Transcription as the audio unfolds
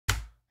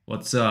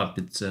What's up?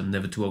 It's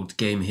Never Too Old to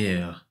Game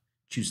here.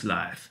 Choose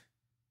life.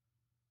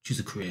 Choose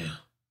a career.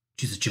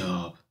 Choose a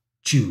job.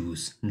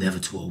 Choose Never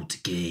Too Old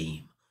to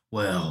Game.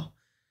 Well,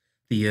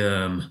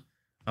 the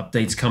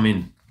update's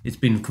coming. It's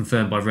been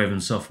confirmed by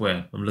Raven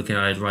Software. I'm looking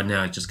at it right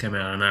now. It just came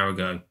out an hour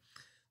ago.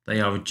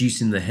 They are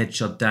reducing the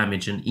headshot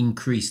damage and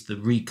increase the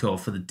recoil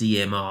for the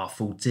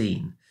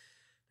DMR14.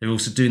 They're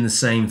also doing the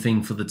same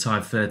thing for the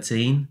Type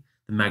 13.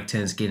 The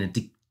Mac10 is getting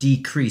a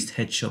decreased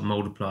headshot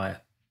multiplier.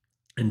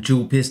 And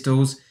dual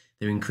pistols,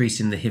 they're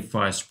increasing the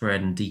hipfire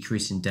spread and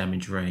decreasing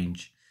damage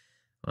range.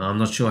 I'm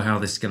not sure how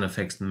this is going to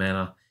affect the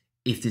meta.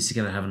 If this is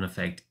going to have an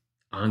effect,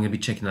 I'm going to be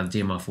checking out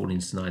the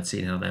DMR14 tonight,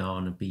 seeing how they are,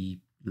 and I'll be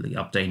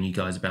updating you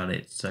guys about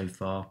it so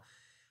far.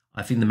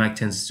 I think the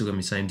Mac10s are still going to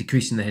be the same.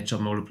 Decreasing the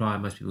headshot multiplier,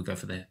 most people go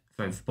for the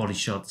body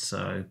shots,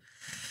 so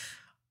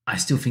I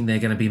still think they're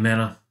going to be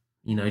meta.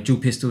 You know,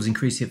 dual pistols,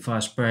 increase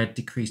hipfire spread,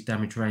 decrease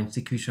damage range,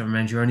 decrease damage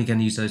range. You're only going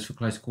to use those for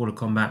close quarter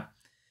combat.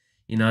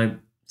 You know,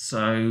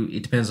 so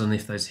it depends on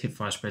if those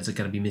hipfire spreads are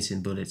going to be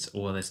missing bullets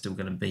or they're still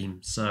going to beam.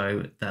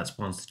 So that's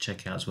ones to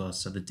check out as well.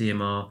 So the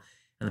DMR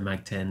and the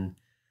Mac10,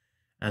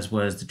 as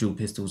well as the dual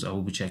pistols, I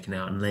will be checking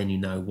out and letting you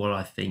know what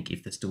I think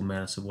if they're still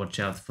meta. So watch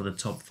out for the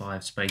top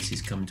 5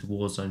 spaces coming to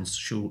Warzone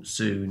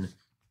soon.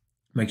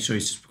 Make sure you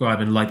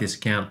subscribe and like this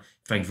account.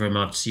 Thank you very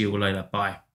much. See you all later. Bye.